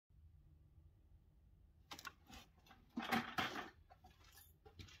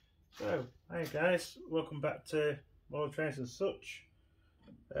So, hi guys, welcome back to Model Trains and Such.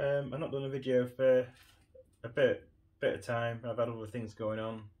 I've not done a video for a bit of time. I've had other things going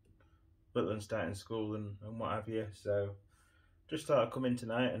on, other than starting school and what have you. So, just thought I'd come in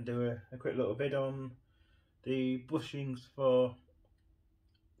tonight and do a quick little vid on the bushings for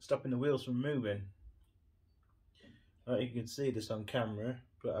stopping the wheels from moving. You can see this on camera,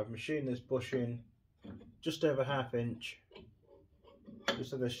 but I've machined this bushing just over ½ inch,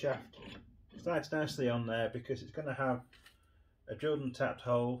 just so the shaft slides nicely on there, because it's going to have a drilled and tapped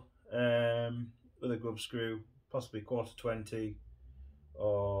hole with a grub screw, possibly 1/4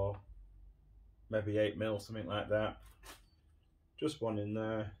 or maybe 8mm, something like that. Just one in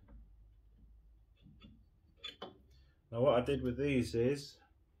there. Now what I did with these is,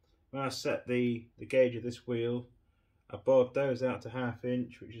 when I set the gauge of this wheel, I bored those out to ½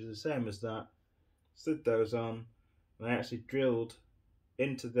 inch, which is the same as that, slid those on, and I actually drilled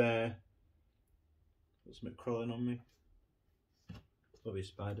into there. Got something crawling on me. Probably a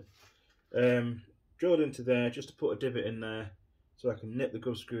spider. Drilled into there just to put a divot in there so I can nip the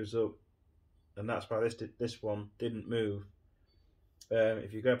grub screws up, and that's why this one didn't move.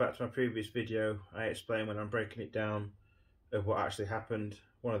 If you go back to my previous video, I explained when I'm breaking it down of what actually happened.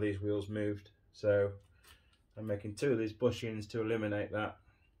 One of these wheels moved, so I'm making 2 of these bushings to eliminate that,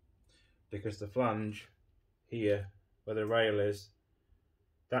 because the flange here where the rail is,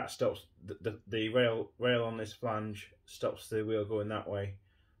 that stops the rail on this flange, stops the wheel going that way,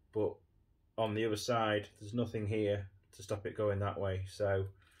 but on the other side there's nothing here to stop it going that way. So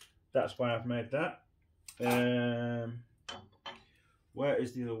that's why I've made that. Where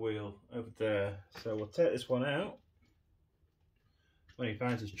is the other wheel? Over there. So we'll take this one out when he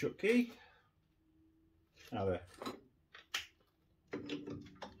finds his chuck key. Now there.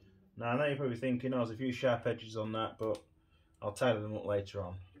 Now I know you're probably thinking, oh, there's a few sharp edges on that, but I'll tidy them up later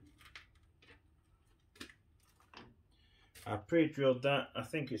on. I pre-drilled that. I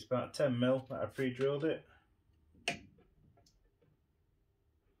think it's about 10mm that I pre-drilled it.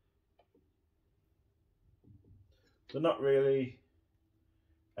 They're not really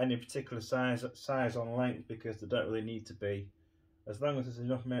any particular size on length, because they don't really need to be. As long as there's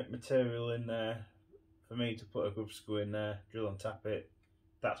enough material in there for me to put a grub screw in there, drill and tap it,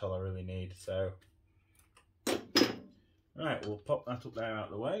 that's all I really need. So right, we'll pop that up there out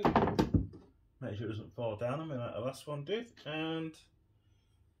of the way, make sure it doesn't fall down on me like the last one did, and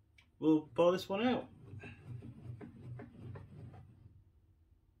we'll bore this one out.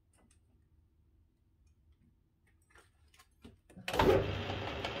 I'll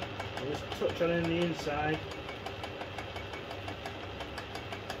just touch on in the inside.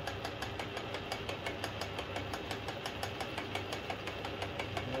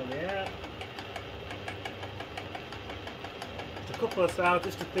 There we are. Just a couple of thou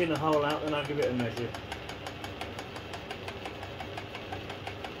just to clean the hole out, then I'll give it a measure.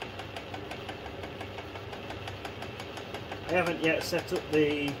 I haven't yet set up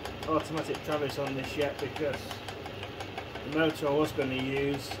the automatic traverse on this yet, because the motor I was going to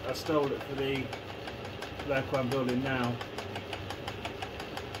use, I stole it for the vehicle I'm building now.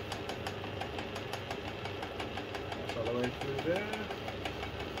 That's all the way through there.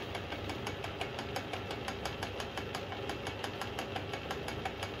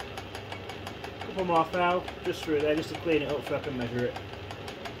 Couple more thou just through there, just to clean it up so I can measure it.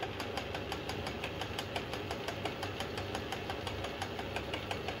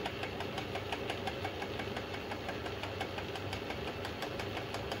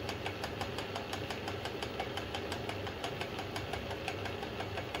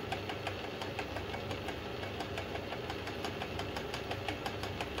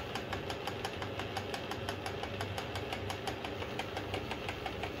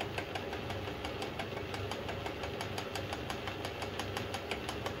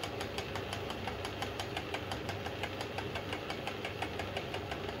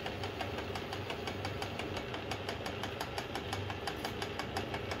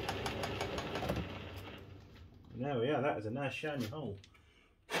 There we are, that is a nice shiny hole.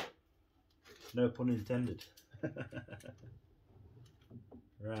 No pun intended.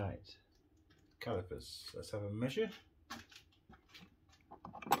 Right, calipers, let's have a measure.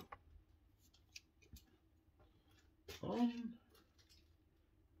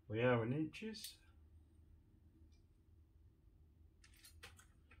 We are in inches.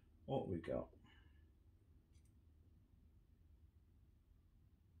 What we got?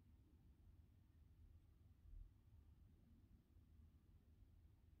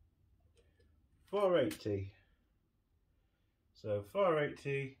 480. So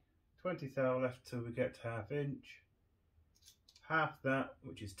 480, 20 thou left till we get to ½ inch. half that,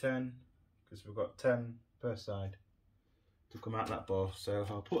 which is 10, because we've got 10 per side to come out that bore. So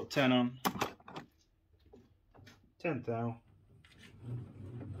I'll put 10 on, 10 thou.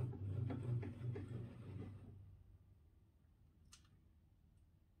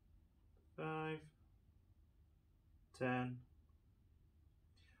 5, 10.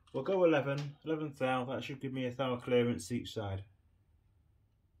 We'll go 11 thou. That should give me a thou clearance each side.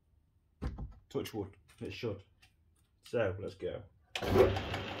 Touch wood, it should. So let's go.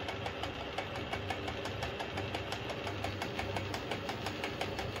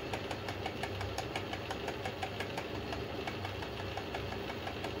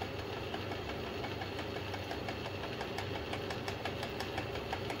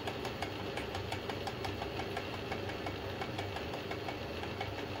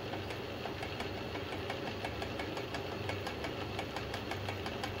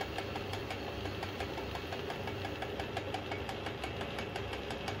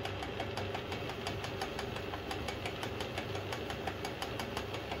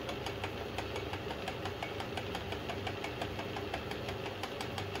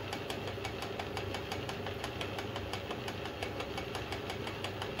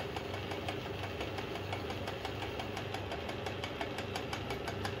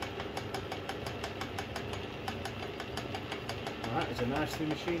 That is a nicely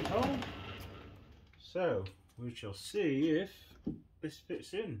machined hole. So we shall see if this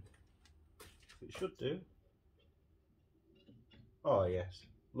fits in. It should do. Oh yes,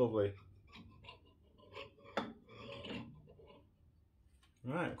 lovely.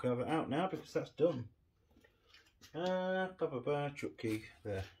 Right, we can have it out now because that's done. Chuck key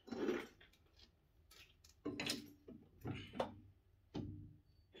there.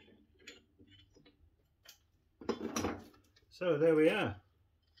 So there we are.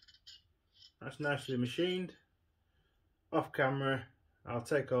 That's nicely machined. Off camera, I'll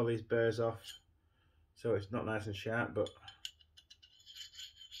take all these burrs off so it's not nice and sharp, but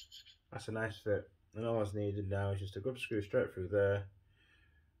that's a nice fit. And all that's needed now is just a grub screw straight through there,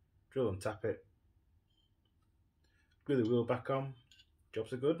 drill and tap it, glue the wheel back on,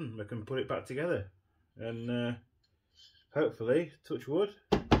 jobs are good, and we can put it back together. And hopefully, touch wood,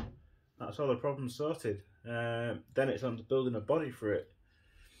 that's all the problems sorted. Then it's on to building a body for it.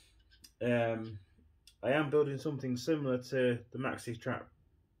 I am building something similar to the Maxi Trap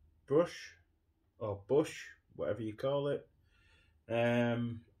brush or bush, whatever you call it.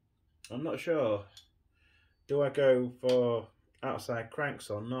 I'm not sure. Do I go for outside cranks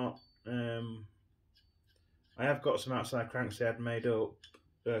or not? I have got some outside cranks I had made up,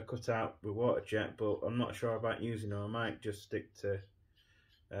 cut out with water jet, but I'm not sure about using them. I might just stick to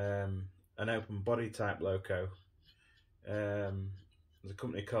an open body type loco. There's a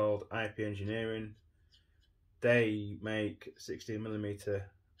company called IP Engineering. They make 16mm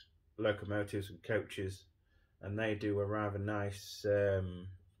locomotives and coaches, and they do a rather nice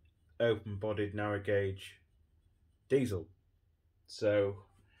open bodied narrow gauge diesel. So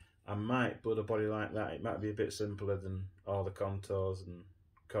I might build a body like that. It might be a bit simpler than all the contours and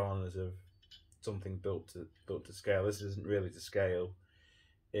corners of something built to scale. This isn't really to scale.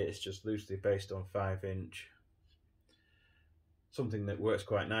 It's just loosely based on 5-inch. Something that works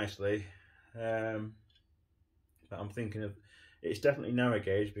quite nicely. But I'm thinking of, it's definitely narrow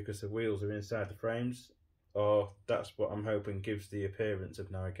gauge because the wheels are inside the frames, or that's what I'm hoping gives the appearance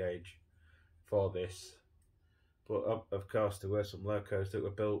of narrow gauge for this. But of course there were some locos that were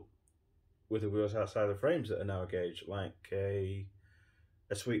built with the wheels outside the frames that are narrow gauge, like a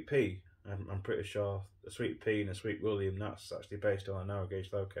Sweet Pea. I'm pretty sure a Sweet Pea and a Sweet William, that's actually based on a narrow gauge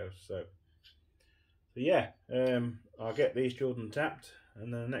loco. So yeah, I'll get these drilled and tapped,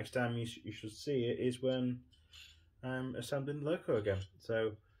 and then the next time you should see it is when I'm assembling the loco again.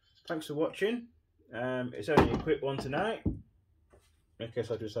 So thanks for watching. It's only a quick one tonight. I guess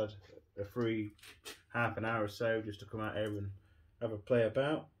I just had a free half an hour or so just to come out here and have a play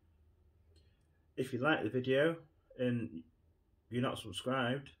about. If you like the video and you're not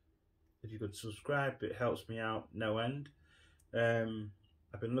subscribed, if you could subscribe, it helps me out no end.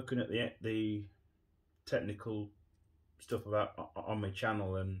 I've been looking at the technical stuff about on my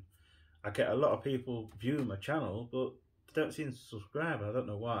channel, and I get a lot of people viewing my channel, but they don't seem to subscribe, and I don't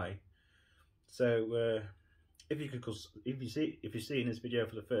know why. So if you're seeing this video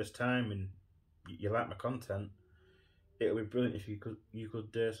for the first time and you like my content, it would be brilliant if you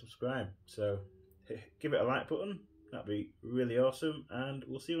could subscribe. So give it a like button. That'd be really awesome, and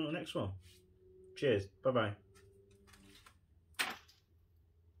we'll see you on the next one. Cheers. Bye bye.